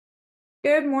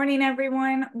Good morning,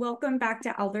 everyone. Welcome back to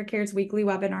Eldercare's weekly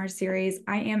webinar series.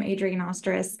 I am Adrienne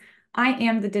Ostris. I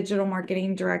am the Digital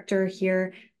Marketing Director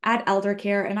here at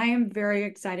Eldercare, and I am very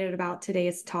excited about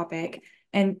today's topic.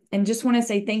 And just want to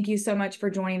say thank you so much for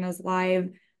joining us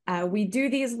live. We do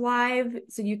these live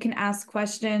so you can ask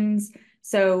questions.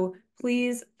 So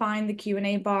please find the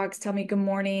Q&A box, tell me good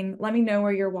morning, let me know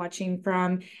where you're watching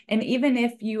from. And even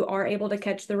if you are able to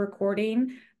catch the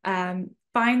recording,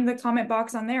 find the comment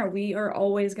box on there. We are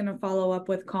always going to follow up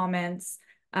with comments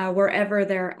wherever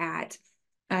they're at.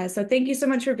 So thank you so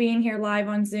much for being here live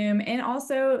on Zoom and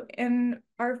also in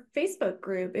our Facebook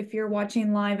group. If you're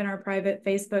watching live in our private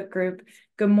Facebook group,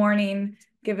 good morning.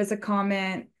 Give us a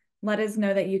comment. Let us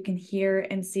know that you can hear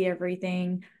and see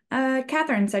everything.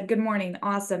 Catherine said, good morning.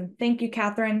 Awesome. Thank you,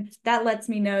 Catherine. That lets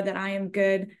me know that I am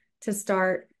good to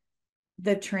start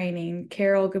the training.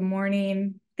 Carol, good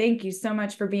morning. Thank you so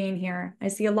much for being here. I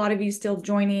see a lot of you still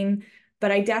joining,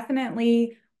 but I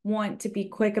definitely want to be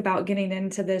quick about getting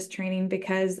into this training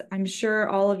because I'm sure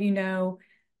all of you know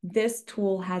this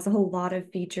tool has a lot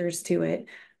of features to it.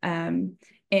 And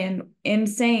in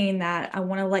saying that, I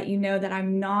want to let you know that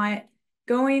I'm not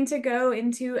going to go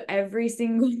into every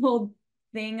single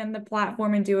thing on the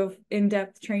platform and do an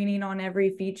in-depth training on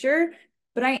every feature,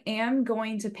 but I am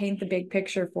going to paint the big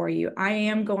picture for you. I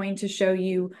am going to show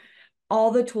you all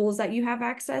the tools that you have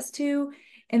access to.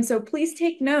 And so please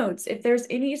take notes. If there's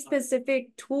any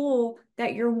specific tool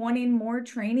that you're wanting more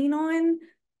training on,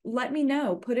 let me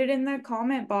know. Put it in the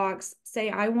comment box. Say,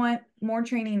 I want more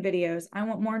training videos. I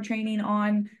want more training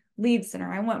on Lead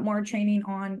Center. I want more training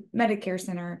on Medicare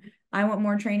Center. I want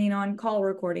more training on call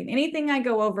recording. Anything I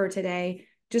go over today,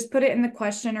 just put it in the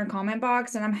question or comment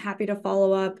box, and I'm happy to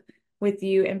follow up with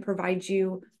you and provide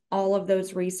you all of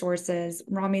those resources.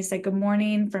 Rami said, good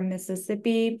morning from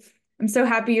Mississippi. I'm so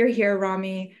happy you're here,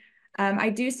 Rami. I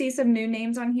do see some new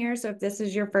names on here. So if this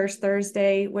is your first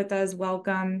Thursday with us,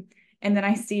 welcome. And then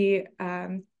I see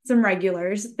some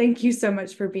regulars. Thank you so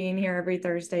much for being here every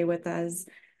Thursday with us.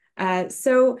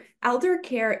 So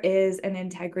Eldercare is an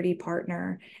integrity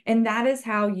partner, and that is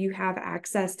how you have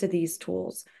access to these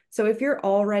tools. So if you're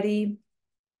already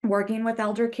working with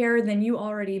Eldercare, then you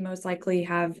already most likely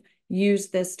have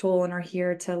used this tool and are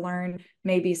here to learn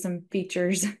maybe some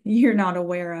features you're not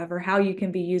aware of or how you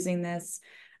can be using this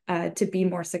to be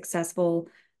more successful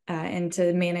and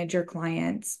to manage your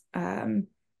clients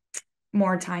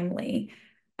more timely.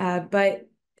 But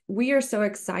we are so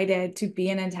excited to be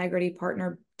an integrity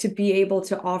partner, to be able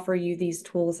to offer you these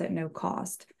tools at no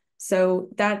cost. So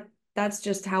that's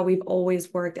just how we've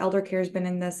always worked. Eldercare has been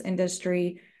in this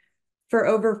industry for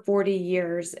over 40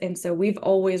 years. And so we've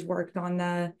always worked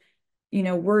on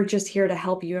we're just here to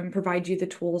help you and provide you the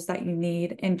tools that you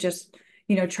need and just,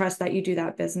 trust that you do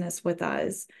that business with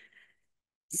us.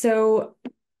 So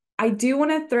I do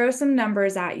want to throw some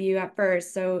numbers at you at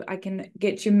first so I can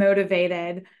get you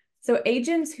motivated. So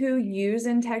agents who use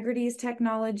Integrity's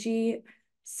technology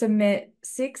submit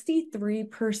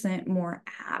 63% more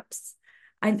apps.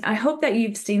 I hope that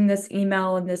you've seen this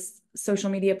email and this social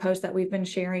media post that we've been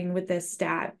sharing with this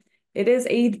stat. It is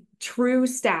a true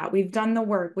stat. We've done the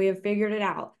work. We have figured it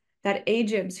out that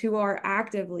agents who are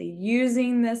actively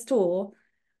using this tool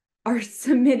are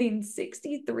submitting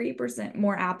 63%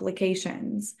 more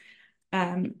applications.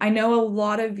 I know a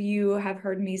lot of you have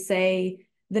heard me say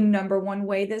the number one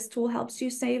way this tool helps you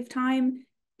save time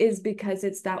is because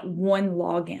it's that one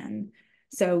login.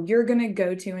 So you're going to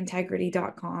go to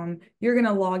integrity.com. You're going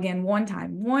to log in one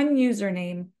time, one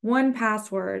username, one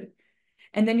password,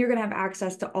 and then you're going to have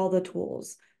access to all the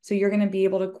tools. So you're going to be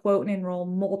able to quote and enroll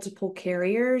multiple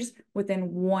carriers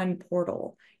within one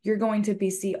portal. You're going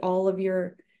to see all of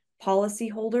your policy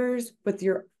holders with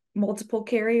your multiple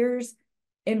carriers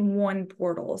in one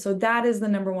portal. So that is the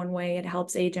number one way it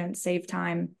helps agents save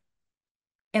time.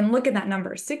 And look at that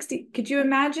number, 60. Could you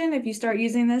imagine if you start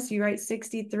using this, you write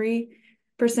 63%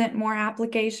 more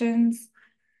applications?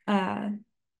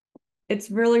 It's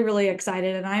really, really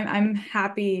excited. And I'm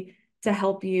happy to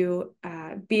help you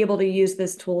be able to use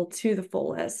this tool to the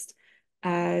fullest.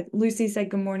 Lucy said,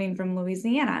 good morning from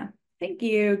Louisiana. Thank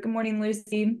you. Good morning,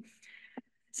 Lucy.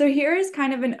 So here is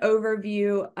kind of an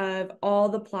overview of all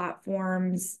the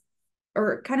platforms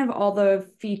or kind of all the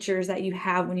features that you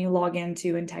have when you log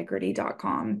into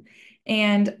integrity.com.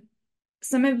 And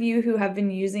some of you who have been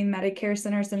using Medicare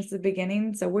Center since the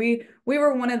beginning, so we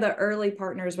were one of the early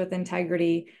partners with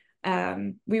Integrity.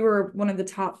 We were one of the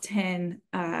top 10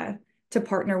 to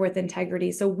partner with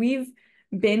Integrity. So we've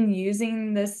been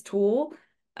using this tool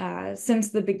since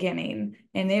the beginning,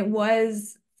 and it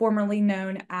was formerly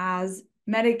known as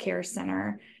Medicare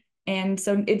Center. And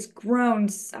so it's grown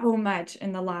so much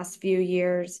in the last few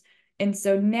years. And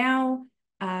so now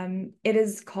it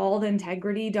is called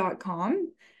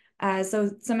integrity.com.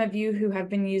 So some of you who have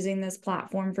been using this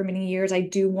platform for many years, I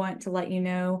do want to let you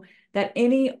know that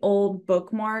any old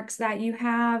bookmarks that you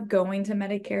have going to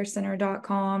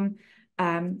medicarecenter.com,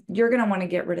 you're going to want to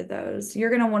get rid of those. You're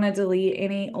going to want to delete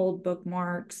any old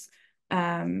bookmarks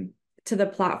to the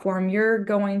platform. You're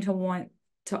going to want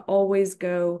to always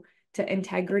go to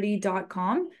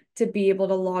integrity.com to be able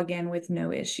to log in with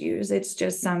no issues. It's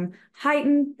just some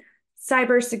heightened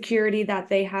cybersecurity that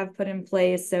they have put in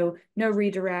place. So no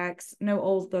redirects, no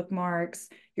old bookmarks.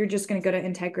 You're just going to go to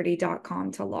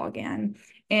integrity.com to log in.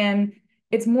 And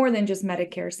it's more than just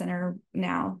Medicare Center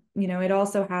now. It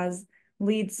also has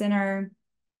Lead Center.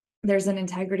 There's an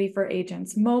Integrity for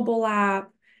Agents mobile app.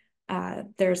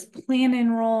 There's Plan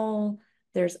Enroll.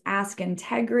 There's Ask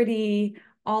Integrity.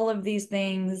 All of these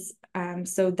things.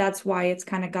 So that's why it's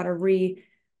kind of got a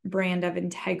rebrand of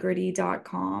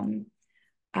integrity.com.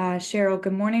 Cheryl,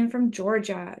 good morning from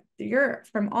Georgia. You're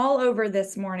from all over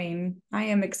this morning. I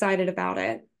am excited about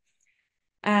it.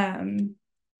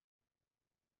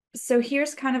 So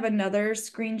here's kind of another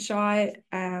screenshot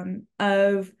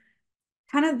of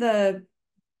kind of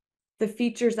the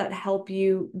features that help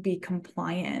you be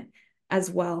compliant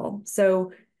as well.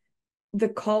 So the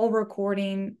call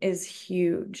recording is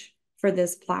huge for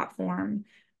this platform.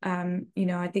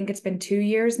 I think it's been 2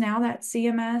 years now that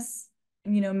CMS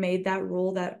made that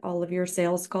rule that all of your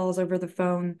sales calls over the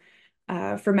phone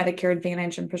for Medicare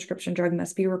Advantage and prescription drug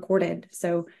must be recorded.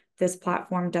 So this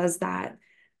platform does that.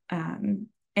 And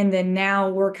then now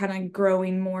we're kind of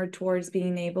growing more towards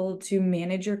being able to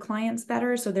manage your clients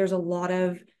better. So there's a lot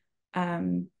of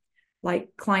like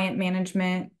client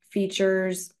management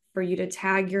features for you to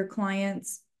tag your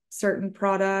clients, certain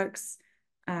products,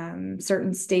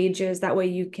 certain stages. That way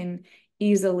you can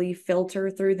easily filter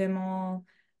through them all.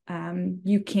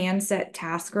 You can set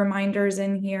task reminders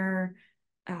in here.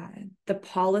 The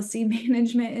policy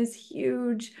management is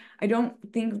huge. I don't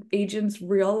think agents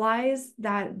realize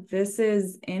that this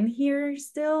is in here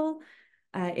still.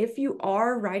 If you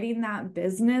are writing that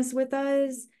business with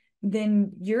us,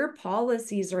 then your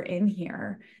policies are in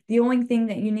here. The only thing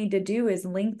that you need to do is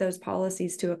link those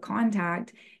policies to a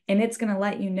contact, and it's going to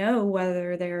let you know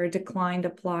whether they're declined,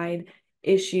 applied,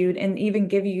 issued, and even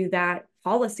give you that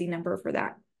policy number for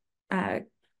that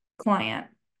client.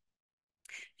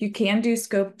 You can do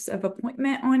scopes of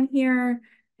appointment on here.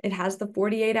 It has the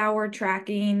 48-hour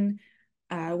tracking,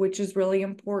 which is really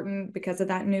important because of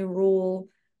that new rule,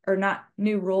 or not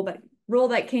new rule, but rule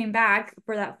that came back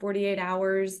for that 48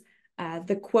 hours.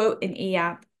 The quote and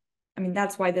e-app, I mean,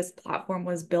 that's why this platform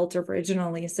was built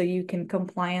originally, so you can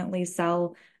compliantly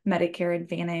sell Medicare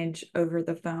Advantage over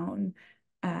the phone.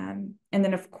 And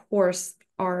then, of course,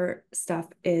 our stuff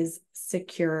is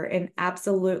secure and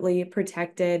absolutely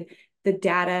protected. The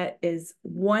data is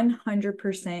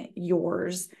 100%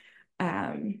 yours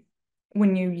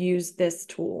when you use this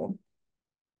tool.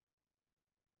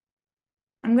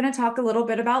 I'm going to talk a little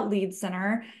bit about Lead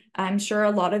Center. I'm sure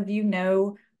a lot of you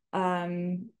know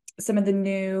some of the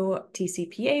new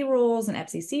TCPA rules and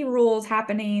FCC rules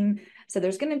happening. So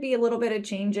there's going to be a little bit of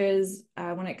changes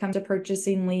when it comes to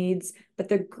purchasing leads. But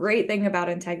the great thing about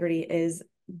Integrity is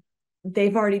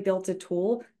they've already built a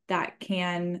tool that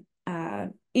can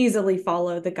easily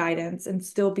follow the guidance and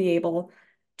still be able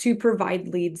to provide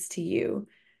leads to you.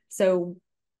 So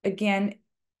again,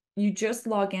 you just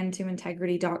log into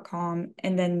integrity.com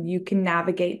and then you can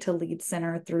navigate to Lead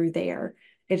Center through there.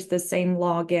 It's the same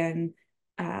login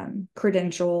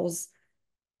credentials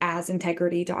as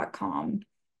integrity.com.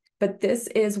 But this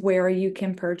is where you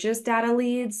can purchase data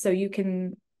leads. So you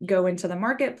can go into the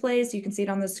marketplace. You can see it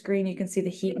on the screen. You can see the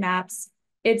heat maps.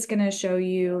 It's going to show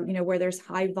you, where there's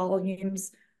high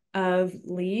volumes of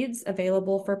leads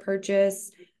available for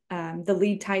purchase. The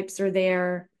lead types are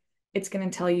there. It's going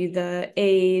to tell you the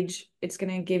age. It's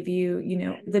going to give you,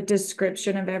 the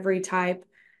description of every type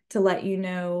to let you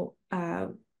know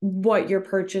what you're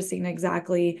purchasing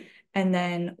exactly. And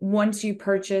then once you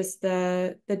purchase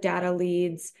the data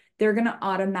leads, they're going to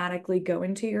automatically go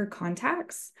into your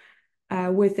contacts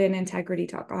within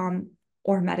integrity.com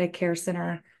or Medicare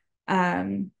Center.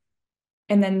 And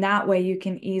then that way you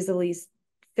can easily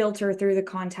filter through the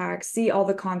contacts, see all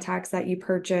the contacts that you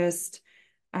purchased,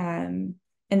 and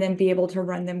then be able to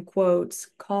run them quotes,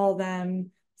 call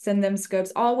them, send them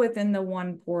scopes, all within the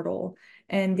one portal.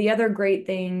 And the other great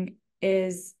thing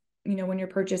is, when you're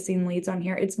purchasing leads on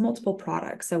here, it's multiple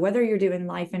products. So whether you're doing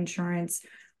life insurance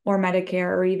or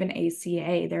Medicare or even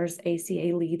ACA, there's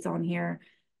ACA leads on here.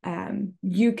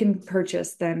 you can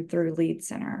purchase them through Lead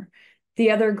Center.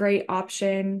 The other great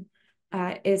option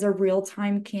is a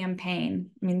real-time campaign.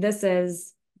 I mean, this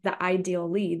is the ideal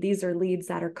lead. These are leads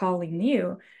that are calling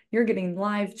you. You're getting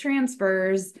live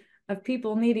transfers of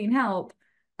people needing help.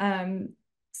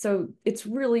 So it's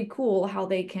really cool how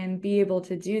they can be able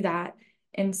to do that.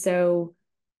 And so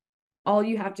all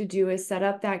you have to do is set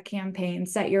up that campaign,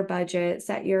 set your budget,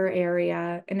 set your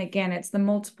area. And again, it's the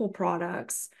multiple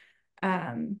products.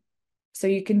 So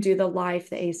you can do the life,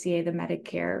 the ACA, the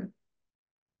Medicare.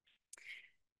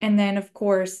 And then, of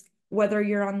course, whether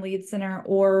you're on Lead Center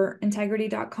or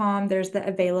integrity.com, there's the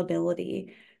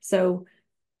availability. So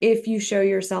if you show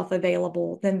yourself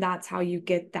available, then that's how you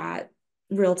get that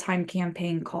real-time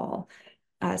campaign call.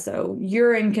 So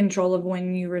you're in control of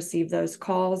when you receive those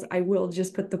calls. I will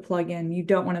just put the plug in. You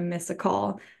don't want to miss a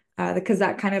call because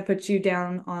that kind of puts you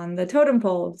down on the totem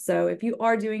pole. So if you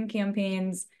are doing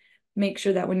campaigns, make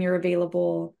sure that when you're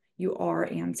available, you are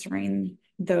answering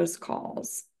those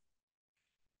calls.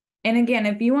 And again,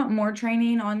 if you want more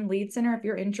training on Lead Center, if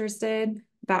you're interested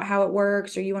about how it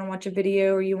works, or you want to watch a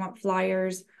video, or you want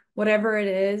flyers, whatever it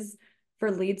is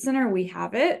for Lead Center, we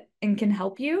have it and can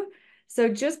help you. So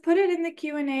just put it in the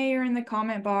Q&A or in the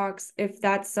comment box if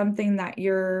that's something that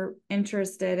you're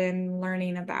interested in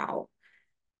learning about.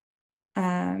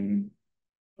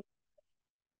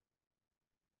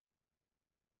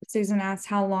 Susan asked,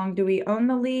 how long do we own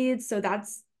the leads? So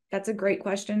that's a great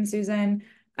question, Susan.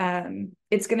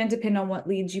 It's going to depend on what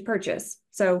leads you purchase.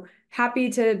 So happy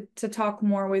to talk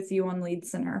more with you on Lead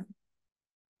Center.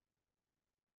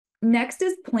 Next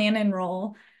is Plan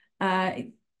Enroll.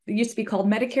 It used to be called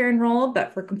Medicare Enroll,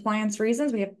 but for compliance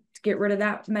reasons, we have to get rid of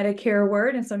that Medicare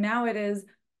word. And so now it is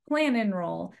Plan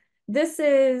Enroll. This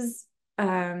is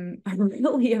a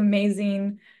really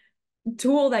amazing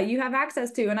tool that you have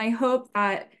access to. And I hope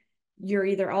that you're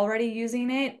either already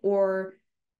using it or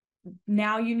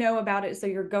now you know about it, so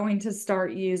you're going to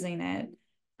start using it.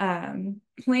 Plan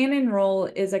Enroll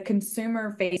is a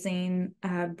consumer-facing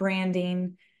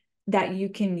branding that you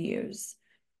can use.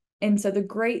 And so the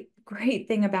great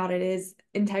thing about it is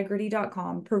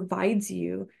integrity.com provides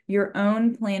you your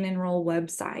own Plan Enroll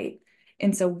website.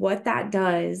 And so what that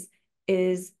does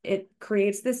is it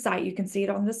creates this site. You can see it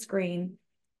on the screen,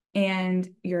 and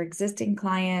your existing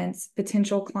clients,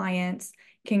 potential clients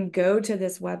can go to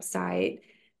this website.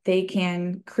 They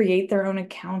can create their own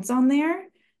accounts on there.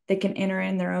 They can enter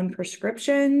in their own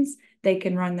prescriptions. They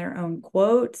can run their own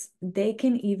quotes. They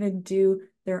can even do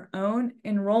their own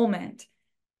enrollment.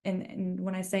 And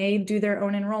when I say do their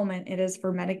own enrollment, it is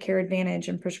for Medicare Advantage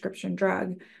and prescription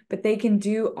drug. But they can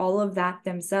do all of that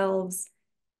themselves,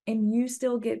 and you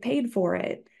still get paid for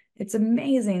it. It's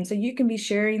amazing. So you can be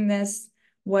sharing this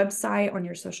website on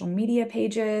your social media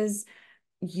pages.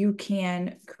 You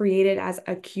can create it as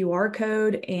a QR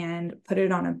code and put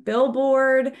it on a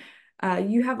billboard.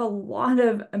 You have a lot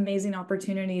of amazing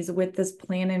opportunities with this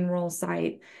Plan Enroll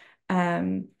site.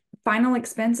 Final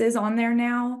expense is on there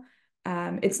now.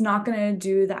 It's not going to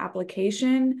do the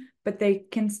application, but they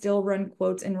can still run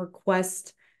quotes and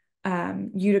request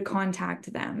you to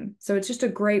contact them. So it's just a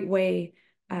great way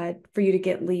for you to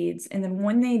get leads. And then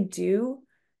when they do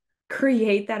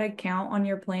create that account on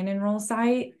your Plan Enroll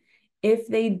site, if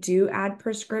they do add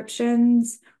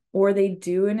prescriptions or they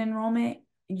do an enrollment,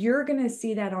 you're going to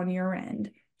see that on your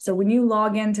end. So when you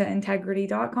log into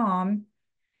integrity.com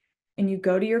and you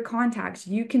go to your contacts,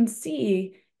 you can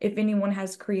see if anyone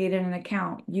has created an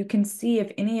account. You can see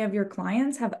if any of your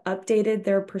clients have updated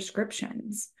their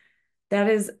prescriptions.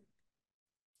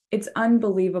 It's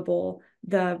unbelievable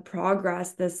the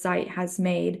progress this site has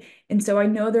made. And so I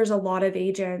know there's a lot of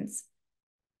agents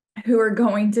who are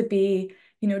going to be,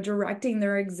 directing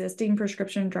their existing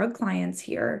prescription drug clients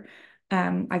here.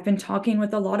 I've been talking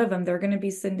with a lot of them. They're going to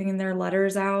be sending their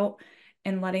letters out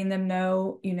and letting them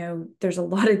know, there's a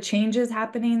lot of changes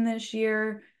happening this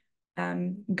year.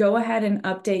 Go ahead and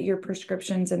update your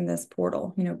prescriptions in this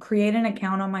portal. Create an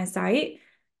account on my site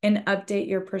and update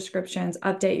your prescriptions,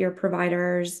 update your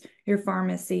providers, your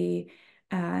pharmacy.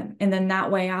 And then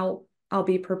that way I'll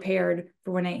be prepared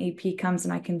for when AEP comes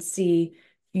and I can see,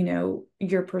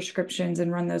 your prescriptions and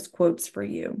run those quotes for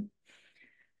you.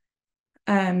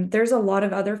 There's a lot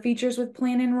of other features with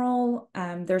Plan Enroll.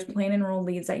 There's Plan Enroll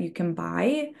leads that you can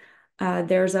buy.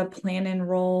 There's a Plan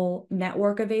Enroll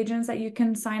network of agents that you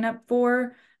can sign up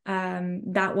for.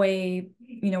 That way,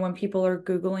 when people are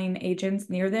Googling agents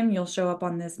near them, you'll show up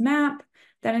on this map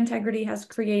that Integrity has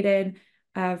created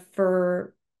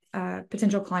for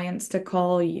potential clients to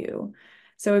call you.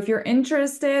 So if you're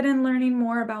interested in learning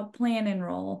more about Plan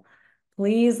Enroll,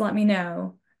 please let me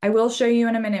know. I will show you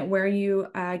in a minute where you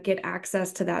get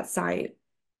access to that site.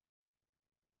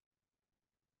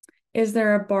 Is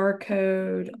there a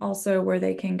barcode also where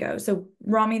they can go? So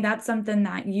Rami, that's something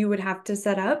that you would have to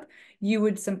set up. You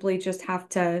would simply just have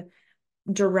to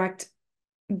direct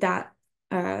that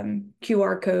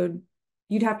QR code.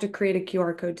 You'd have to create a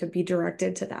QR code to be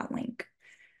directed to that link,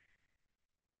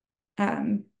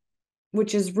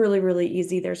 which is really, really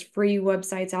easy. There's free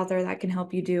websites out there that can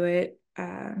help you do it,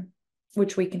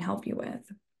 which we can help you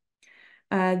with.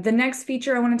 The next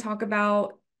feature I want to talk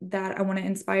about that I want to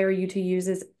inspire you to use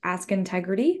is Ask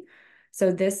Integrity.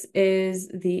 So this is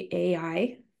the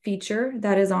AI feature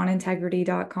that is on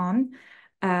integrity.com.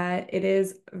 It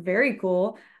is very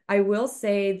cool. I will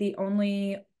say the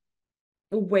only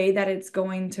way that it's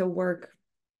going to work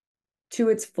to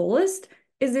its fullest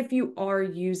is if you are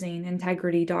using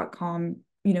integrity.com,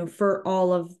 for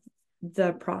all of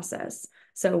the process.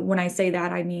 So when I say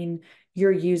that, I mean you're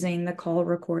using the call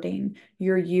recording,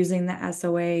 you're using the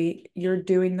SOA, you're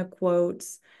doing the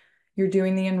quotes, you're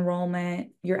doing the enrollment,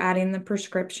 you're adding the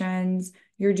prescriptions,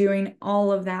 you're doing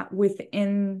all of that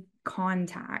within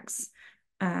contacts.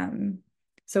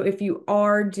 So if you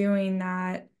are doing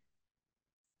that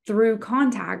through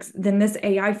contacts, then this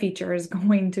AI feature is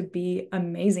going to be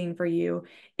amazing for you.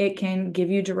 It can give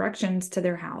you directions to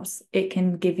their house. It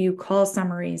can give you call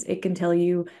summaries. It can tell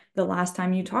you the last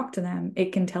time you talked to them.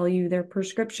 It can tell you their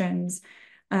prescriptions.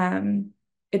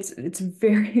 It's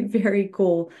very, very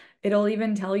cool. It'll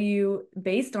even tell you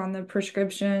based on the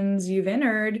prescriptions you've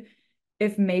entered,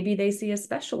 if maybe they see a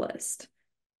specialist.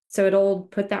 So it'll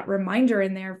put that reminder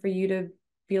in there for you to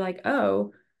be like,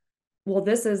 oh, well,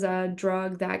 this is a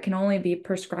drug that can only be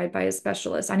prescribed by a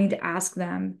specialist. I need to ask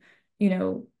them,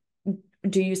 do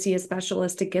you see a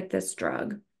specialist to get this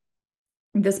drug?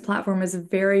 This platform is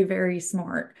very, very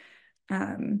smart.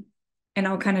 And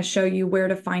I'll kind of show you where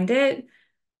to find it.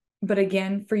 But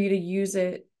again, for you to use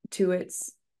it to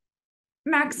its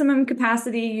maximum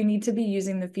capacity, you need to be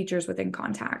using the features within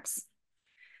contacts.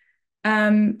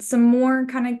 Some more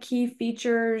kind of key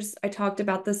features. I talked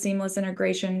about the seamless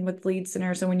integration with Lead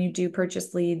Center. So when you do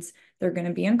purchase leads, they're going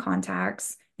to be in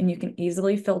contacts and you can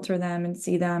easily filter them and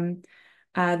see them.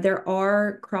 There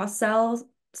are cross-sell,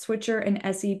 switcher,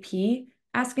 and SEP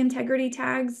Ask Integrity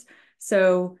tags.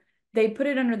 So they put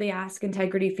it under the Ask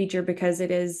Integrity feature because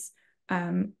it is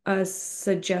a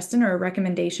suggestion or a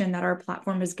recommendation that our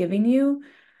platform is giving you.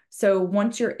 So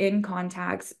once you're in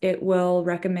contacts, it will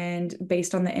recommend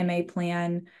based on the MA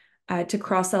plan to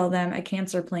cross-sell them a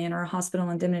cancer plan or a hospital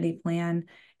indemnity plan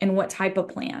and what type of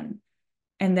plan.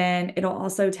 And then it'll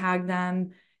also tag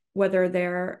them whether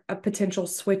they're a potential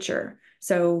switcher.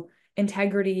 So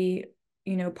Integrity,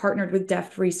 partnered with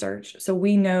Deft Research. So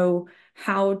we know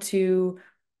how to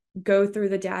go through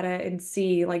the data and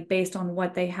see, like, based on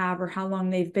what they have or how long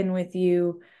they've been with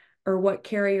you or what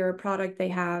carrier or product they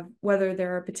have, whether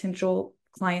they're a potential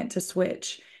client to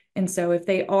switch. And so if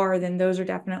they are, then those are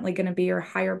definitely going to be your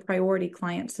higher priority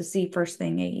clients to see first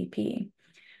thing AEP.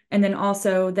 And then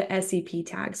also the SEP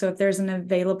tag. So if there's an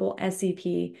available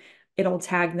SEP, it'll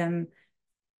tag them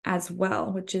as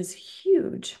well, which is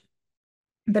huge.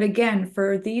 But again,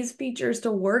 for these features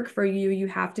to work for you, you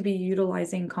have to be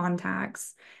utilizing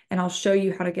contacts. And I'll show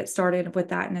you how to get started with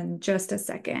that in just a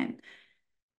second.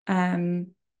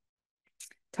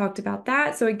 Talked about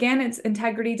that. So again, it's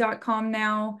integrity.com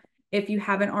now. If you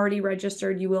haven't already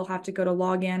registered, you will have to go to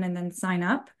log in and then sign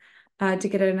up to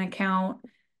get an account.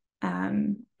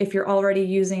 If you're already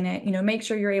using it, make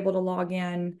sure you're able to log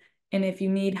in. And if you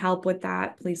need help with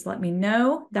that, please let me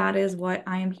know. That is what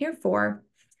I am here for.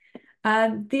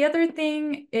 The other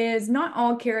thing is not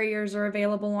all carriers are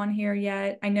available on here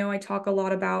yet. I know I talk a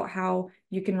lot about how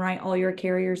you can write all your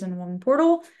carriers in one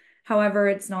portal. However,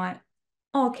 it's not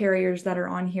all carriers that are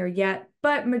on here yet,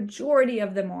 but majority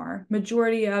of them are.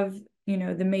 Majority of,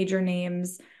 the major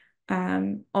names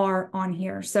are on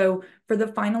here. So for the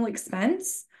final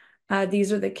expense,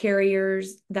 these are the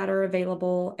carriers that are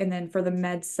available. And then for the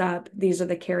med sup, these are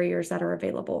the carriers that are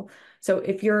available. So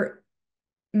if you're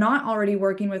not already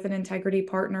working with an Integrity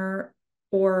partner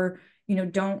or,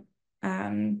 don't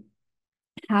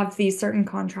have these certain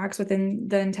contracts within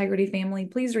the Integrity family,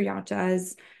 please reach out to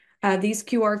us. These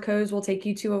QR codes will take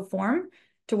you to a form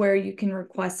to where you can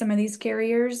request some of these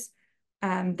carriers.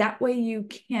 That way you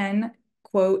can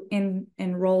quote and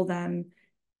enroll them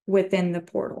within the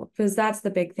portal, because that's the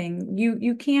big thing.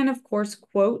 You can, of course,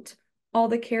 quote all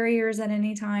the carriers at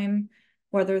any time,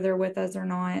 whether they're with us or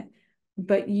not,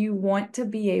 but you want to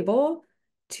be able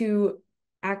to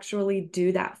actually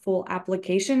do that full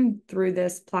application through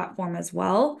this platform as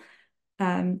well.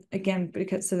 Again,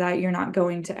 because so that you're not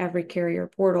going to every carrier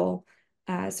portal.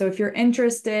 So if you're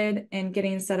interested in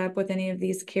getting set up with any of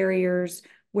these carriers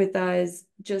with us,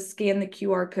 just scan the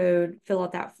QR code, fill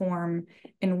out that form,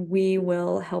 and we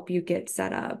will help you get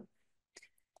set up.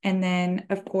 And then,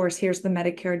 of course, here's the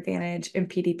Medicare Advantage and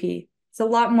PDP. It's a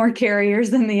lot more carriers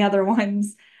than the other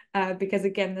ones because,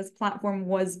 again, this platform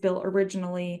was built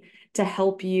originally to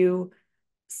help you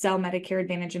sell Medicare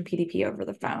Advantage and PDP over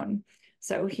the phone.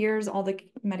 So here's all the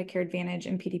Medicare Advantage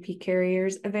and PDP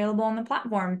carriers available on the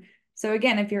platform. So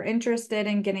again, if you're interested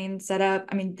in getting set up,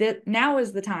 I mean, now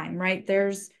is the time, right?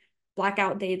 There's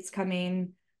blackout dates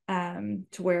coming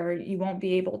to where you won't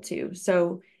be able to.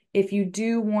 So if you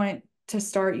do want to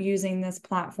start using this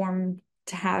platform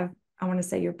to have, I want to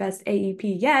say, your best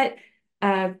AEP yet,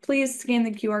 please scan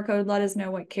the QR code. Let us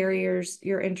know what carriers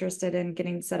you're interested in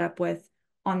getting set up with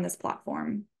on this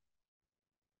platform.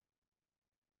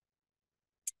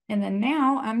 And then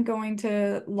now I'm going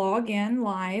to log in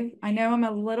live. I know I'm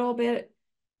a little bit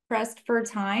pressed for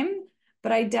time,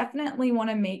 but I definitely want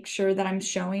to make sure that I'm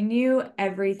showing you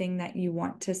everything that you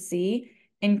want to see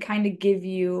and kind of give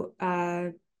you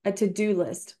a to-do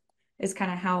list is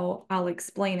kind of how I'll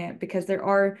explain it, because there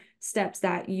are steps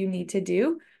that you need to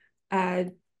do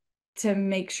to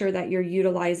make sure that you're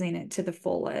utilizing it to the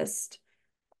fullest.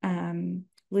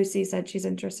 Lucy said she's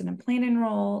interested in Plan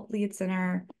Enroll, Lead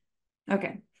Center.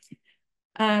 Okay.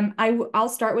 I'll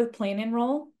start with Plan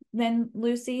Enroll then,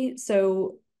 Lucy.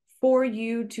 So for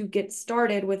you to get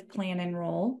started with Plan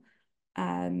Enroll,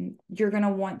 you're going to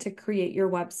want to create your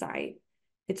website.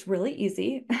 It's really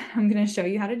easy. I'm going to show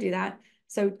you how to do that.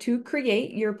 So to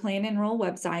create your Plan Enroll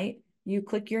website, you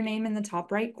click your name in the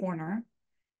top right corner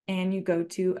and you go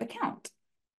to Account.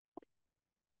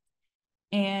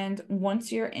 And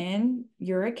once you're in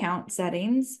your account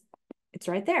settings, it's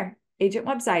right there, Agent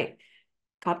Website.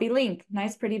 Copy link,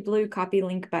 nice pretty blue copy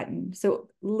link button. So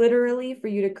literally for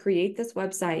you to create this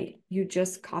website, you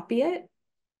just copy it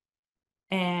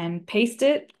and paste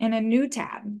it in a new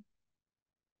tab.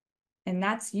 And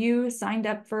that's you signed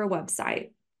up for a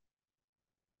website.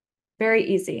 Very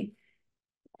easy.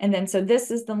 And then, so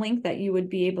this is the link that you would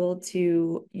be able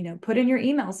to, put in your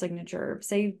email signature,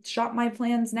 say, shop my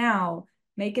plans now,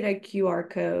 make it a QR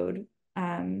code,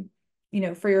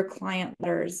 for your client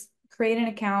letters, create an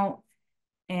account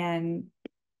and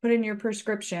put in your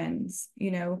prescriptions,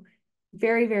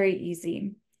 very, very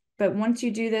easy. But once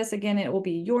you do this, again, it will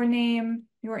be your name,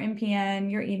 your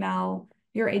NPN, your email,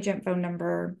 your agent phone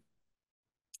number,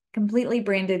 completely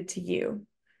branded to you.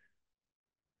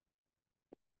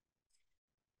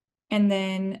 And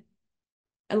then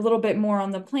a little bit more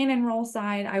on the Plan Enroll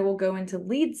side, I will go into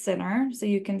Lead Center. So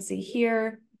you can see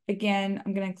here, again,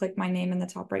 I'm going to click my name in the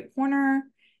top right corner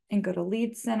and go to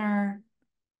Lead Center.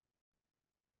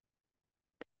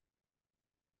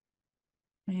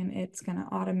 And it's going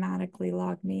to automatically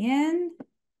log me in.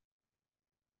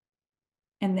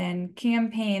 And then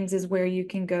Campaigns is where you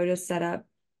can go to set up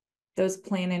those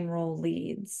Plan Enroll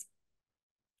leads.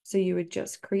 So you would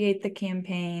just create the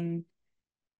campaign,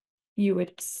 you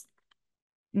would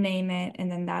name it,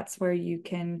 and then that's where you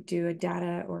can do a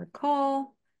data or a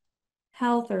call,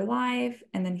 health or life,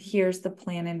 and then here's the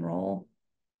Plan Enroll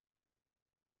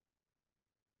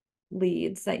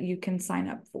leads that you can sign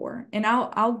up for. And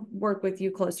I'll work with you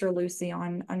closer, Lucy,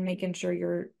 on making sure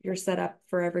you're set up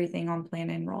for everything on Plan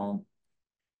Enroll.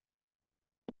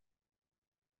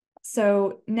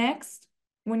 So next,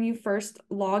 when you first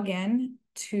log in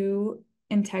to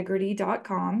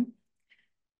integrity.com,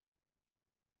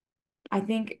 I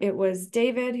think it was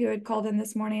David who had called in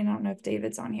this morning. I don't know if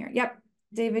David's on here. Yep,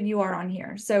 David, you are on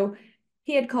here. So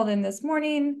he had called in this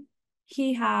morning.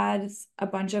 He has a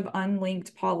bunch of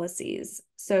unlinked policies.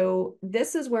 So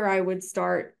this is where I would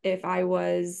start if I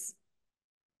was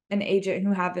an agent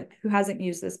who hasn't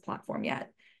used this platform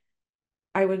yet.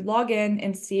 I would log in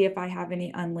and see if I have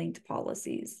any unlinked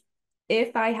policies.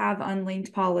 If I have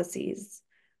unlinked policies,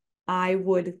 I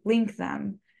would link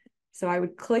them. So I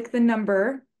would click the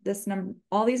number,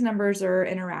 all these numbers are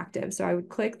interactive. So I would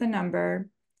click the number,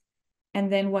 and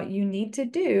then what you need to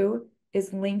do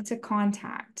is link to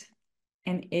contact.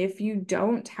 And if you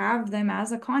don't have them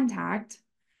as a contact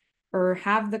or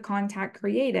have the contact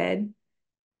created,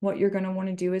 what you're going to want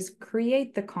to do is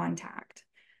create the contact.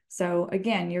 So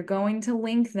again, you're going to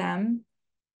link them.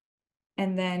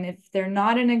 And then if they're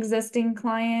not an existing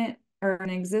client or an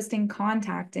existing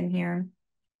contact in here,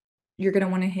 you're going to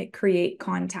want to hit create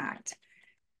contact,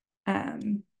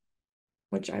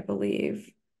 which I believe,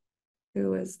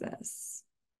 who is this?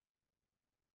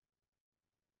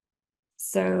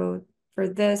 So for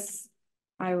this,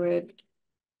 I would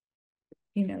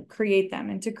create them.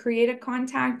 And to create a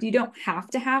contact, you don't have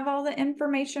to have all the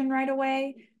information right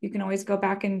away. You can always go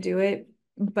back and do it.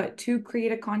 But to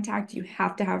create a contact, you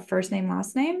have to have first name,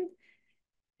 last name,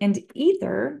 and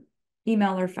either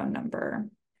email or phone number.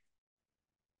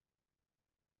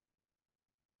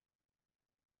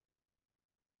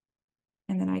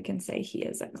 And then I can say he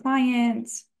is a client.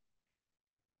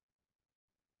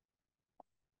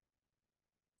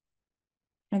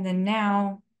 And then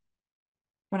now,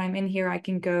 when I'm in here, I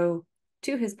can go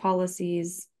to his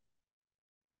policies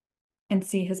and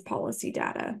see his policy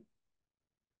data.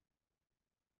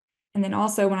 And then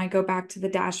also when I go back to the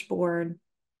dashboard,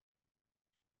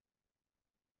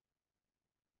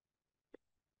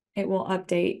 it will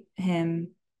update him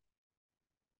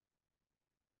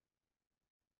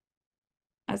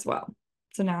as well.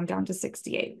 So now I'm down to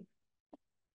 68.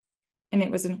 And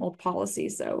it was an old policy,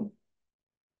 so.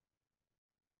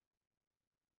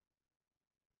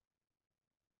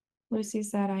 Lucy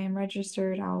said, I am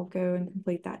registered. I'll go and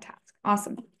complete that task.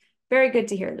 Awesome. Very good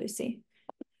to hear, Lucy.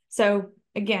 So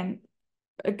again,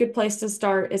 a good place to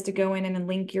start is to go in and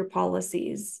link your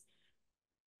policies.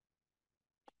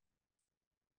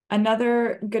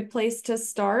 Another good place to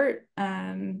start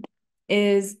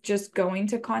is just going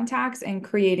to contacts and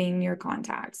creating your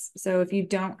contacts. So if you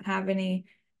don't have any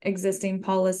existing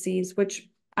policies, which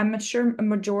I'm sure a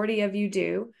majority of you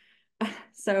do,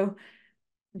 so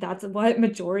that's what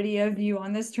majority of you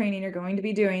on this training are going to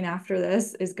be doing after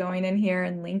this, is going in here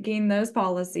and linking those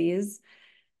policies.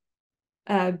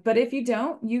 But if you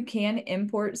don't, you can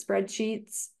import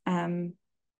spreadsheets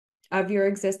of your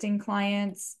existing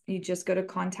clients. You just go to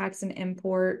contacts and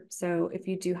import. So if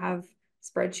you do have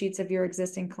spreadsheets of your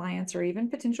existing clients or even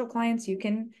potential clients, you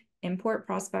can import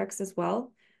prospects as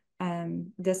well.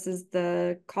 This is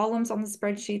the columns on the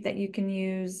spreadsheet that you can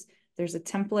use. There's a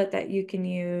template that you can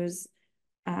use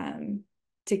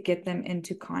to get them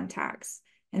into contacts.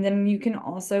 And then you can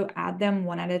also add them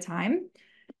one at a time.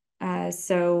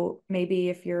 So maybe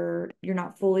if you're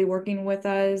not fully working with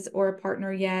us or a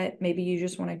partner yet, maybe you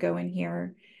just want to go in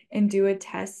here and do a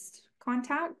test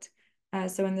contact.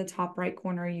 So in the top right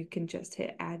corner, you can just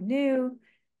hit add new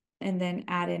and then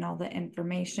add in all the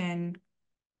information.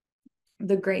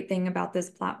 The great thing about this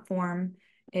platform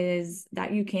is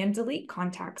that you can delete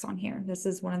contacts on here. This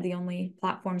is one of the only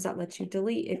platforms that lets you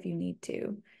delete if you need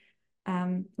to.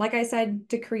 Like I said,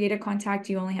 to create a contact,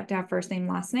 you only have to have first name,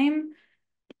 last name.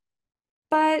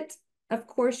 But of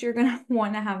course, you're going to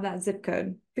want to have that zip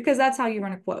code because that's how you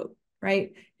run a quote,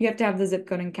 right? You have to have the zip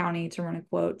code and county to run a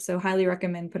quote. So highly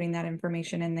recommend putting that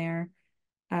information in there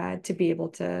to be able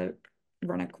to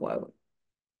run a quote.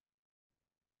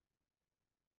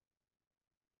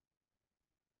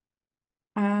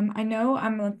 I know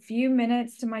I'm a few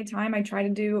minutes to my time. I try to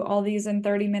do all these in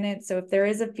 30 minutes. So if there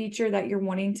is a feature that you're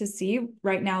wanting to see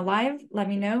right now live, let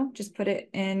me know. Just put it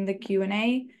in the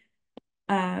Q&A.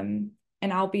 And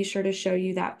I'll be sure to show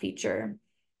you that feature.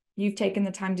 You've taken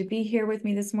the time to be here with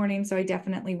me this morning, so I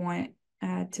definitely want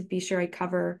to be sure I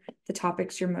cover the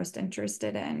topics you're most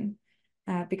interested in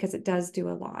because it does do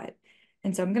a lot.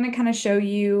 And so I'm going to kind of show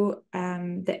you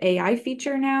the AI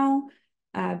feature now.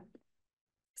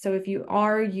 So if you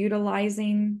are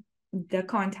utilizing the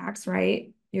contacts,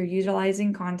 right, you're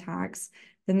utilizing contacts,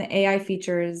 then the AI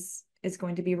feature is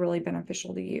going to be really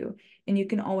beneficial to you. And you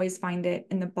can always find it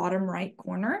in the bottom right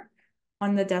corner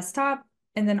on the desktop.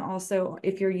 And then also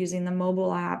if you're using the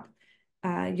mobile app,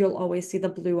 you'll always see the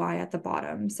blue eye at the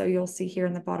bottom. So you'll see here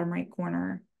in the bottom right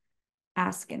corner,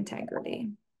 Ask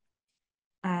Integrity.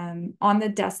 On the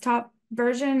desktop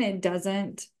version, it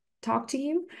doesn't talk to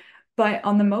you, but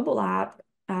on the mobile app,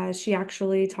 she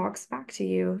actually talks back to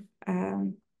you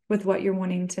with what you're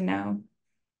wanting to know.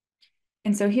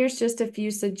 And so here's just a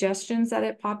few suggestions that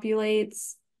it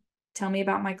populates. Tell me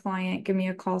about my client, give me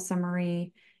a call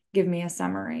summary, give me a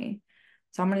summary.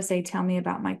 So I'm going to say, tell me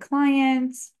about my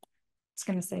client. It's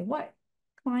going to say what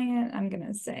client? I'm going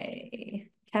to say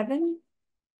Kevin.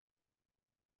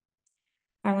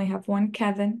 I only have one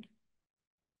Kevin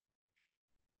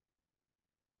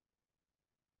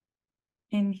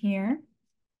in here.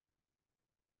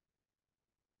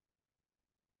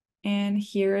 And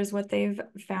here is what they've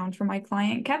found for my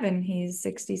client, Kevin. He's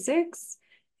 66.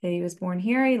 He was born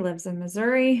here. He lives in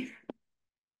Missouri.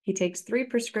 He takes 3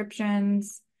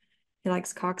 prescriptions. He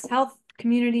likes Cox Health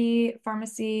Community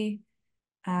Pharmacy.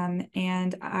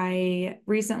 And I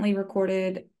recently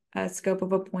recorded a scope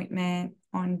of appointment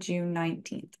on June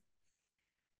 19th.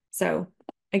 So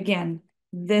again,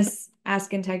 this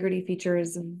Ask Integrity feature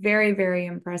is very, very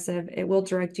impressive. It will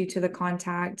direct you to the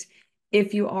contact.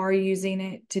 If you are using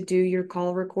it to do your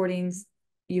call recordings,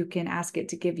 You can ask it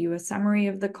to give you a summary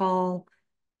of the call.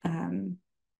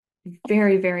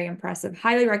 Very, very impressive.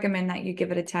 Highly recommend that you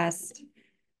give it a test.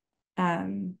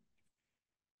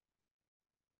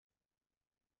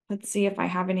 Let's see if I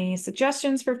have any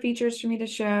suggestions for features for me to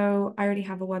show. I already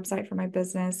have a website for my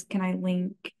business. Can I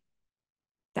link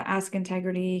the Ask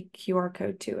Integrity QR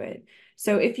code to it?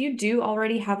 So if you do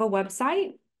already have a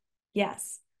website,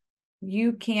 yes,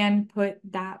 you can put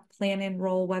that Plan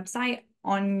Enroll website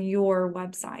on your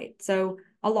website. So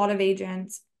a lot of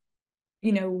agents,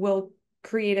 will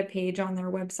create a page on their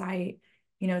website,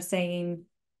 saying,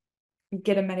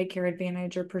 get a Medicare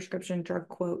Advantage or prescription drug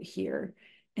quote here.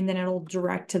 And then it'll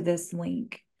direct to this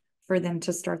link for them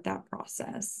to start that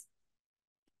process.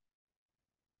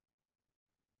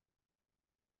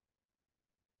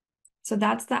 So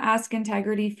that's the Ask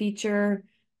Integrity feature.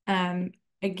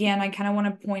 Again, I kind of want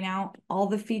to point out all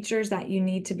the features that you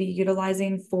need to be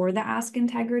utilizing for the Ask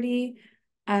Integrity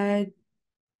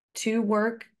to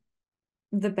work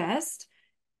the best.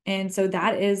 And so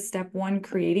that is step one,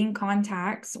 creating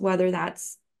contacts, whether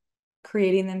that's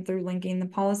creating them through linking the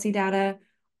policy data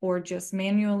or just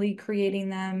manually creating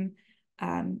them,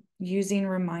 using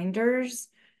reminders.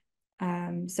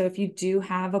 So if you do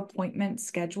have appointments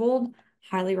scheduled,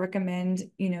 highly recommend,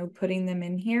 putting them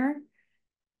in here,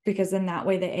 because then that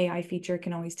way the AI feature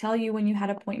can always tell you when you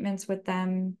had appointments with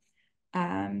them.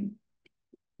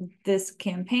 This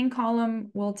campaign column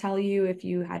will tell you if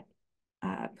you had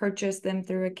purchased them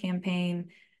through a campaign.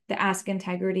 The Ask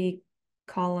Integrity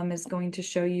column is going to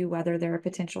show you whether they're a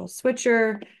potential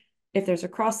switcher, if there's a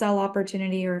cross-sell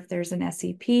opportunity, or if there's an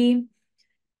SEP.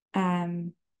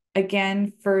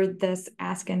 Again, for this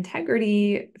Ask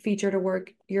Integrity feature to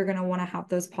work, you're going to want to have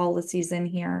those policies in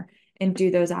here and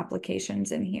do those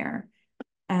applications in here.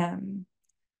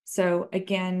 So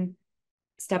again,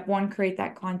 step one, create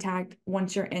that contact.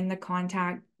 Once you're in the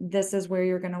contact, this is where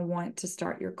you're going to want to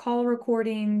start your call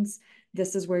recordings.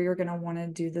 This is where you're going to want to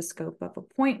do the scope of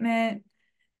appointment.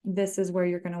 This is where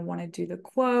you're going to want to do the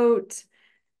quote.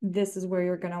 This is where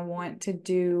you're going to want to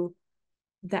do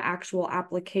the actual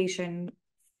application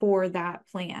for that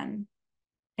plan.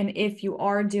 And if you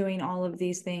are doing all of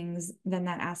these things, then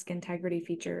that Ask Integrity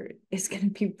feature is going to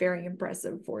be very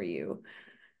impressive for you.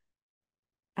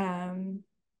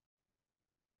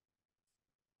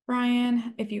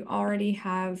 Brian, if you already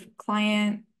have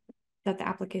client that the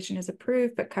application is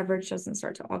approved, but coverage doesn't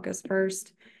start till August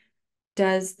 1st,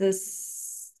 does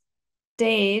this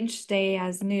stage stay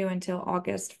as new until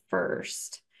August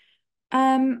 1st?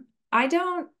 I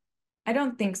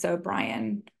don't think so,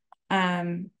 Brian.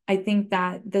 I think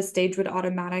that the stage would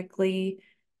automatically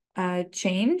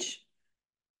change.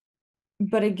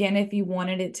 But again, if you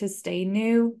wanted it to stay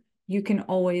new, you can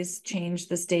always change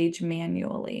the stage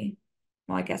manually.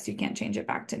 Well, I guess you can't change it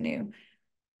back to new.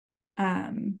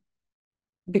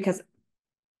 Because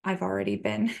I've already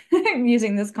been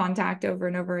using this contact over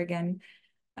and over again.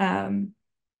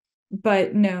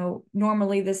 But no,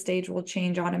 normally the stage will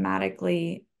change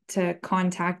automatically to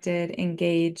contacted,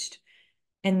 engaged.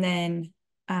 And then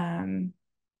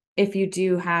if you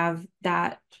do have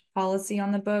that policy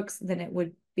on the books, then it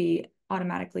would be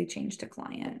automatically changed to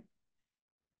client.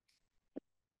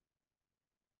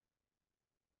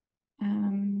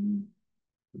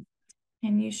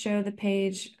 Can you show the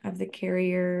page of the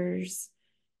carriers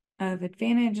of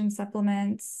Advantage and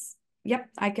supplements? Yep,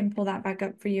 I can pull that back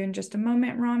up for you in just a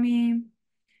moment, Rami.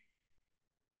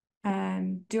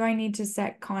 Do I need to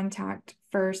set contact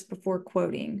first before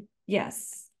quoting?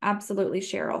 Yes, absolutely,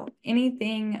 Cheryl.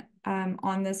 Anything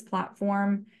on this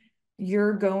platform,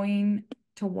 you're going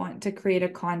to want to create a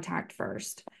contact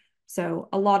first. So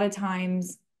a lot of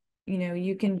times,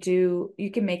 you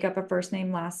can make up a first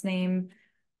name, last name,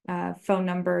 phone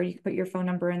number. You can put your phone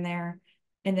number in there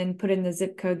and then put in the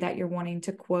zip code that you're wanting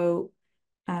to quote.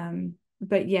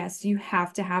 But yes, you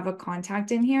have to have a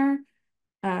contact in here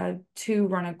to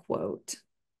run a quote,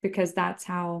 because that's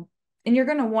how, and you're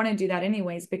going to want to do that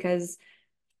anyways, because,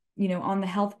 on the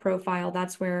health profile,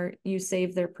 that's where you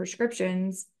save their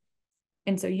prescriptions.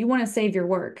 And so you want to save your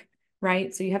work,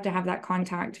 right? So you have to have that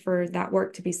contact for that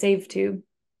work to be saved to.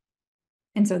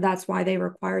 And so that's why they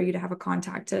require you to have a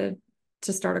contact to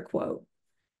start a quote.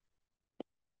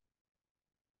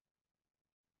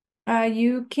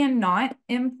 You cannot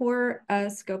import a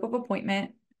scope of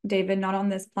appointment, David, not on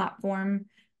this platform,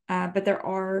 but there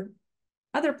are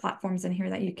other platforms in here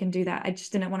that you can do that. I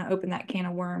just didn't want to open that can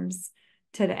of worms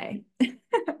today.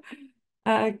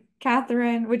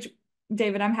 Catherine, which,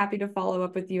 David, I'm happy to follow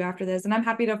up with you after this, and I'm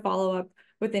happy to follow up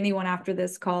with anyone after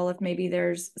this call if maybe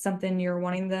there's something you're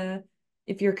wanting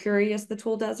if you're curious the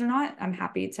tool does or not. I'm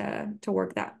happy to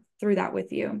work that through that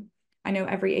with you. I know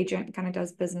every agent kind of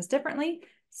does business differently,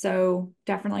 so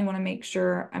definitely want to make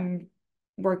sure I'm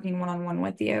working one-on-one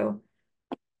with you.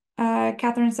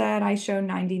 Catherine said, I show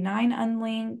 99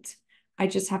 unlinked. I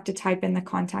just have to type in the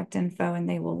contact info and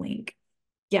they will link.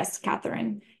 Yes,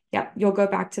 Catherine. Yep, you'll go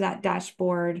back to that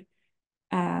dashboard,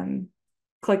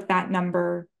 click that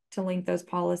number to link those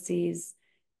policies.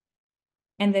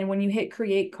 And then when you hit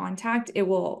create contact, it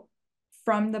will,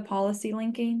 from the policy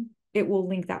linking, it will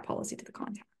link that policy to the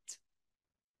contact.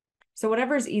 So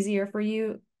whatever is easier for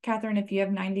you, Catherine, if you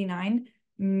have 99,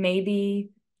 maybe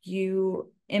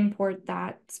you import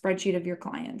that spreadsheet of your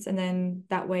clients, and then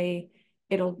that way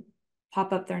it'll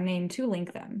pop up their name to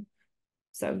link them.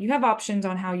 So you have options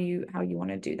on how you want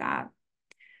to do that.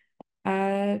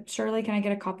 Shirley, can I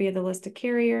get a copy of the list of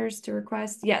carriers to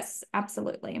request? Yes,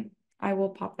 absolutely. I will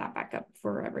pop that back up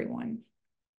for everyone.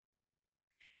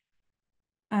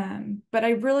 But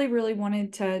I really, really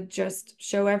wanted to just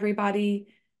show everybody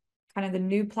kind of the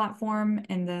new platform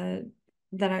and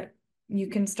you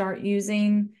can start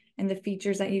using and the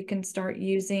features that you can start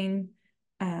using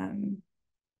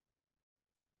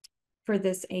for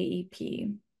this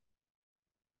AEP.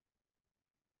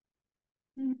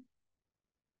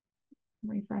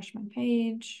 Refresh my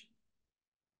page.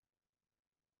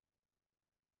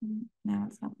 Now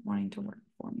it's not wanting to work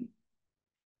for me.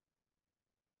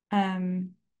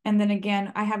 And then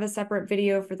again, I have a separate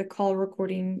video for the call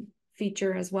recording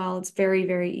feature as well. It's very,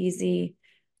 very easy.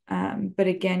 But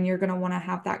again, you're going to want to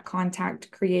have that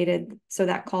contact created so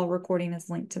that call recording is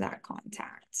linked to that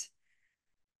contact.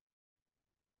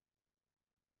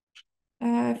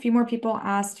 A few more people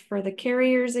asked for the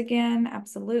carriers again.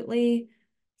 Absolutely.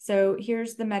 So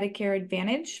here's the Medicare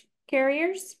Advantage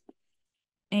carriers.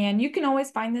 And you can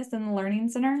always find this in the Learning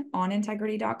Center on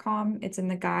integrity.com. It's in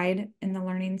the guide in the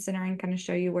Learning Center and kind of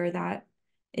show you where that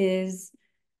is,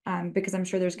 because I'm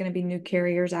sure there's going to be new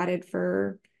carriers added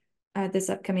for this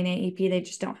upcoming AEP. They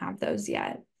just don't have those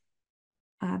yet.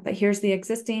 But here's the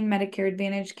existing Medicare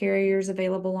Advantage carriers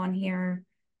available on here.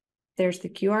 There's the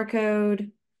QR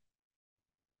code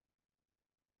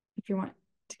if you want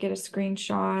to get a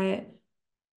screenshot.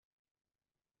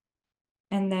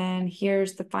 And then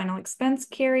here's the final expense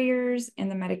carriers and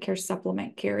the Medicare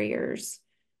supplement carriers.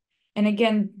 And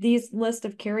again, these list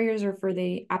of carriers are for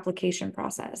the application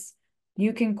process.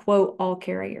 You can quote all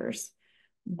carriers.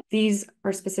 These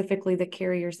are specifically the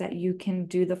carriers that you can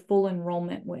do the full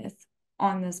enrollment with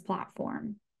on this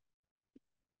platform.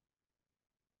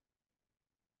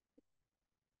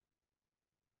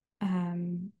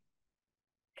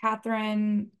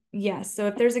 Catherine, yes. So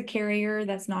if there's a carrier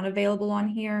that's not available on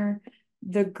here,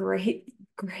 the great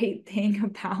thing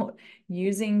about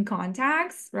using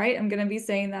contacts, right? I'm going to be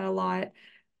saying that a lot.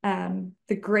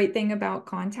 The great thing about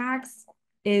contacts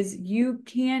is you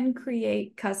can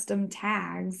create custom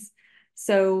tags.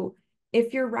 So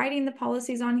if you're writing the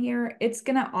policies on here, it's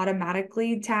going to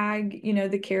automatically tag,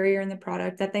 the carrier and the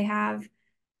product that they have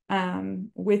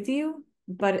with you.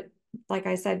 But like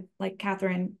I said, like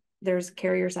Catherine, there's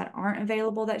carriers that aren't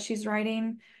available that she's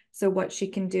writing. So what she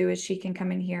can do is she can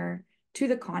come in here to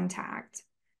the contact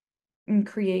and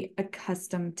create a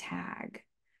custom tag.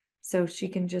 So she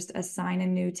can just assign a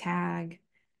new tag.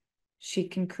 She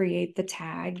can create the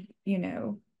tag,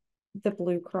 the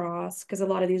Blue Cross, because a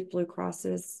lot of these Blue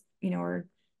Crosses, are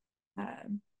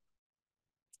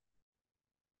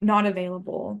not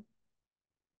available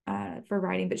for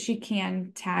writing, but she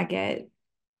can tag it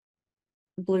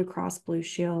Blue Cross Blue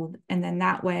Shield. And then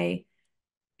that way,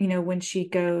 when she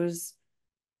goes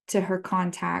to her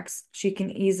contacts, she can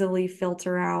easily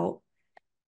filter out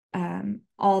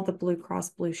all the Blue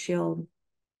Cross Blue Shield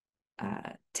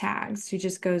tags. She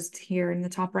just goes to here in the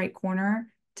top right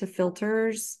corner to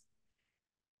filters,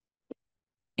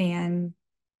 and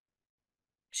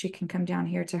she can come down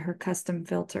here to her custom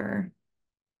filter,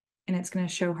 and it's going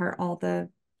to show her all the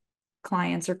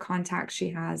clients or contacts she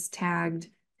has tagged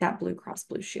that Blue Cross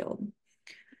Blue Shield.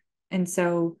 And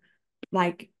so,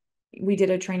 like, we did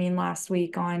a training last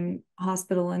week on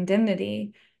hospital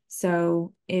indemnity.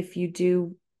 So if you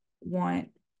do want,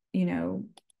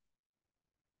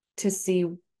 to see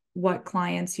what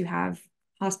clients you have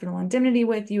hospital indemnity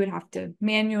with, you would have to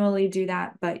manually do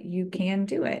that, but you can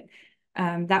do it.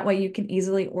 That way you can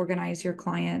easily organize your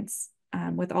clients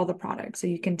with all the products. So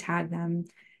you can tag them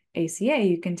ACA,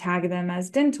 you can tag them as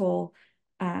dental,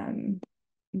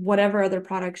 whatever other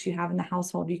products you have in the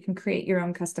household, you can create your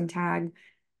own custom tag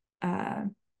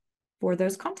for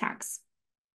those contacts.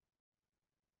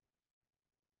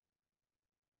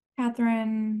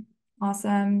 Catherine,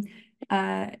 awesome.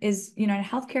 Is United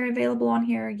Healthcare available on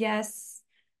here? Yes,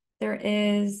 there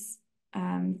is.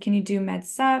 Can you do med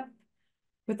sup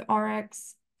with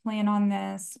RX? Plan on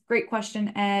this. Great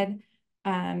question, Ed.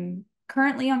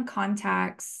 Currently on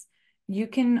contacts, you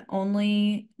can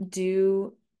only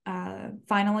do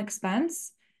final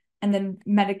expense and then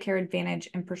Medicare Advantage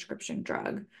and prescription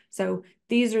drug. So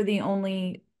these are the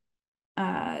only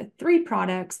 3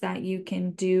 products that you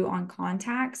can do on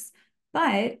contacts,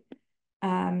 but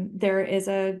there is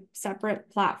a separate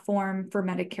platform for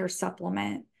Medicare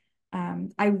supplement.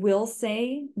 I will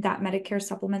say that Medicare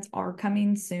supplements are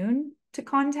coming soon to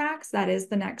contacts. That is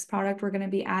the next product we're going to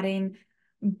be adding.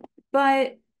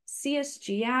 But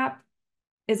CSG app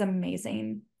is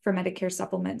amazing for Medicare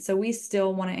supplements. So we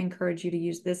still want to encourage you to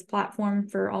use this platform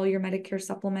for all your Medicare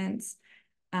supplements.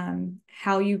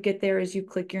 How you get there is you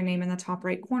click your name in the top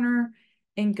right corner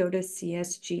and go to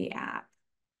CSG app.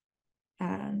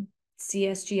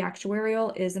 CSG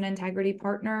Actuarial is an integrity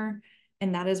partner,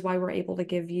 and that is why we're able to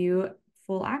give you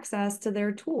full access to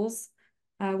their tools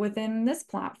within this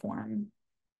platform.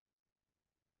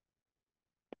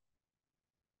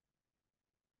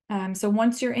 So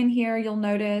once you're in here, you'll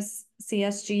notice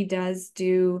CSG does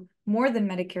do more than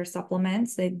Medicare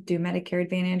supplements. They do Medicare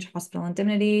Advantage, hospital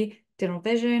indemnity, dental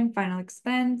vision, final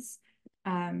expense.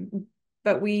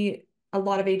 But a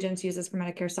lot of agents use this for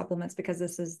Medicare supplements because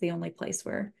this is the only place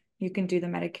where you can do the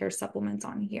Medicare supplements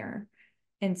on here.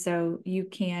 And so you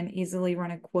can easily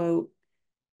run a quote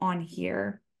on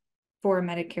here for a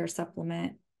Medicare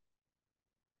supplement.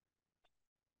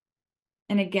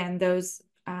 And again,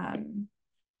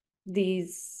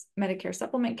 these Medicare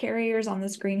supplement carriers on the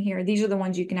screen here, these are the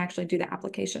ones you can actually do the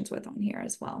applications with on here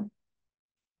as well.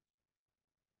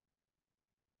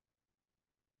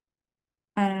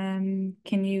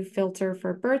 Can you filter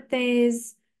for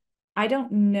birthdays? I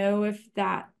don't know if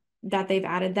they've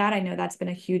added that. I know that's been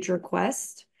a huge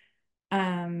request.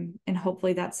 And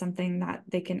hopefully that's something that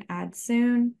they can add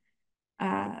soon.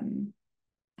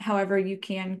 However, you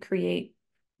can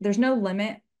there's no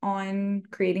limit on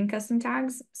creating custom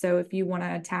tags. So if you want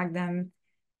to tag them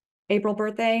April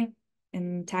birthday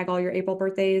and tag all your April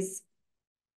birthdays,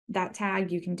 that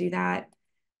tag, you can do that.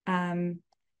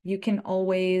 You can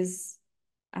always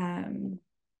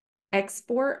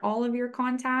export all of your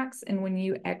contacts. And when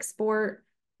you export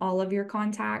all of your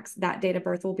contacts, that date of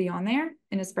birth will be on there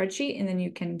in a spreadsheet, and then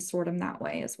you can sort them that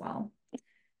way as well.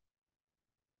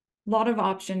 A lot of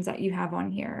options that you have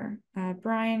on here.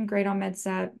 Brian, great on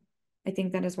MedSup. I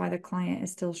think that is why the client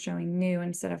is still showing new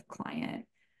instead of client.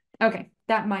 Okay,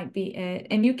 that might be it.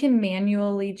 And you can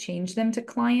manually change them to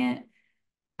client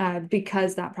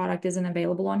because that product isn't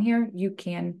available on here. You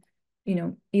can,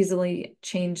 easily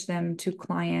change them to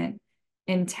client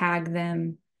and tag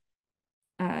them,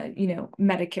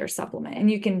 Medicare supplement.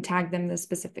 And you can tag them the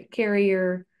specific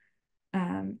carrier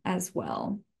as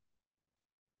well.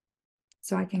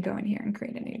 So I can go in here and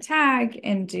create a new tag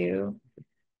and do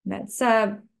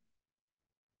MedSub.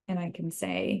 And I can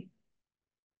say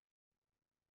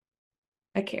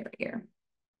a carrier.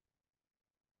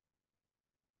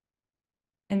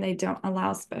 And they don't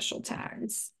allow special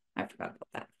tags. I forgot about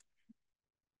that.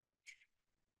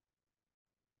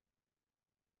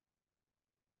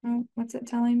 Oh, what's it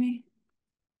telling me?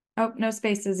 Oh, no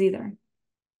spaces either.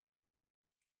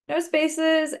 No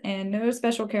spaces and no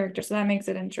special characters. So that makes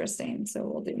it interesting. So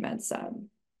we'll do med sub.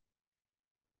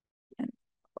 And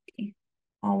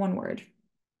all one word.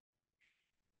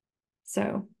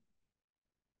 So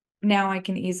now I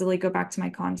can easily go back to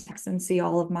my contacts and see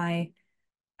all of my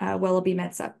Willoughby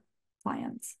MedSup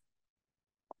clients.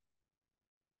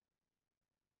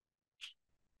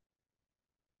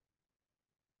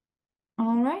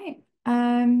 All right.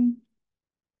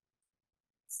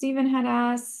 Stephen had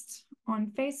asked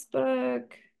on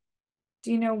Facebook,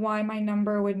 do you know why my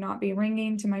number would not be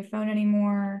ringing to my phone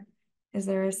anymore? Is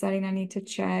there a setting I need to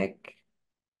check?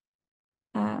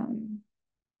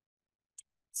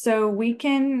 So we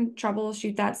can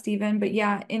troubleshoot that, Stephen. But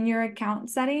yeah, in your account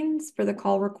settings for the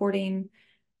call recording,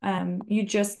 you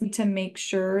just need to make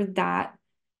sure that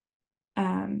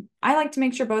I like to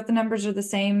make sure both the numbers are the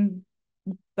same,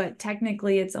 but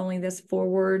technically it's only this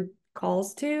forward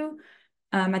calls to.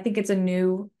 I think it's a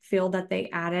new field that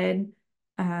they added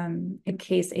in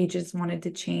case agents wanted to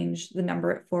change the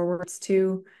number it forwards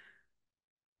to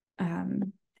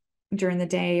during the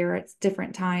day or at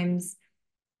different times.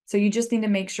 So you just need to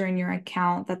make sure in your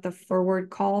account that the forward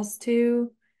calls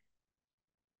to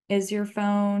is your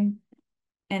phone.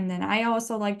 And then I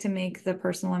also like to make the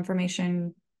personal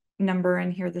information number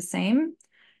in here the same.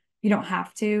 You don't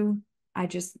have to. I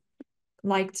just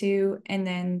like to. And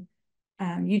then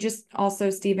you just also,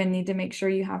 Stephen, need to make sure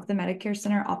you have the Medicare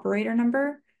Center operator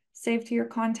number saved to your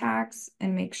contacts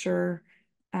and make sure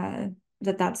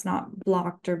that that's not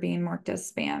blocked or being marked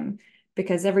as spam,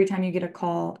 because every time you get a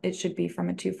call, it should be from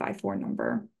a 254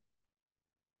 number.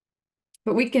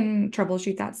 But we can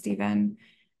troubleshoot that, Stephen.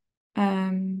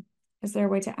 Is there a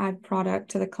way to add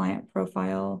product to the client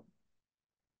profile?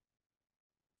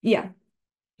 Yeah,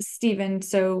 Stephen,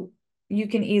 so you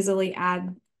can easily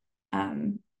add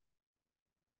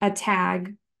a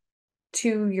tag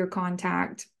to your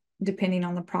contact depending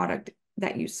on the product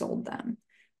that you sold them.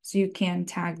 So you can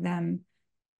tag them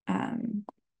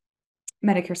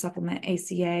Medicare supplement,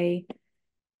 ACA,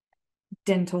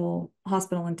 dental,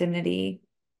 hospital indemnity.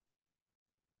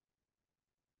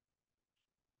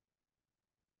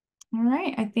 All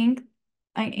right, I think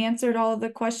I answered all of the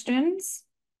questions.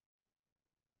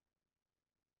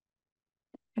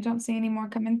 I don't see any more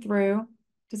coming through.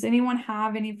 Does anyone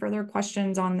have any further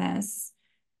questions on this?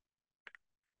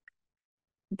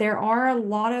 There are a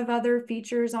lot of other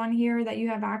features on here that you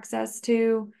have access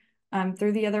to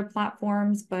through the other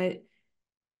platforms, but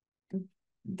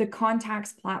the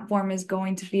contacts platform is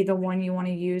going to be the one you want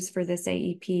to use for this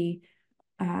AEP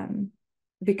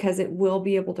because it will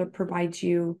be able to provide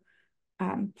you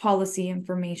policy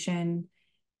information,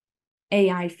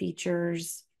 AI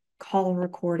features, call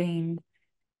recording,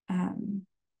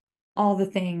 all the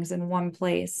things in one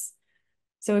place.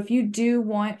 So if you do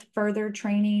want further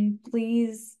training,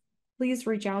 please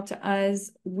reach out to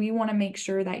us. We want to make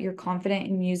sure that you're confident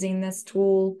in using this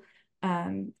tool.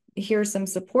 Here's some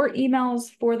support emails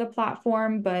for the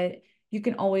platform, but you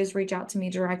can always reach out to me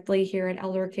directly here at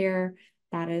Eldercare.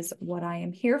 That is what I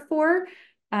am here for.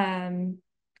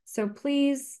 So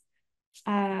please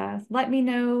let me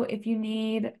know if you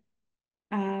need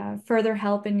further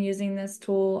help in using this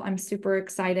tool. I'm super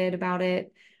excited about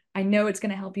it. I know it's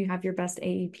going to help you have your best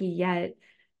AEP yet.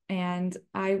 And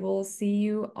I will see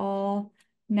you all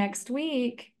next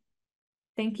week.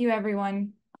 Thank you,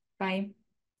 everyone. Bye.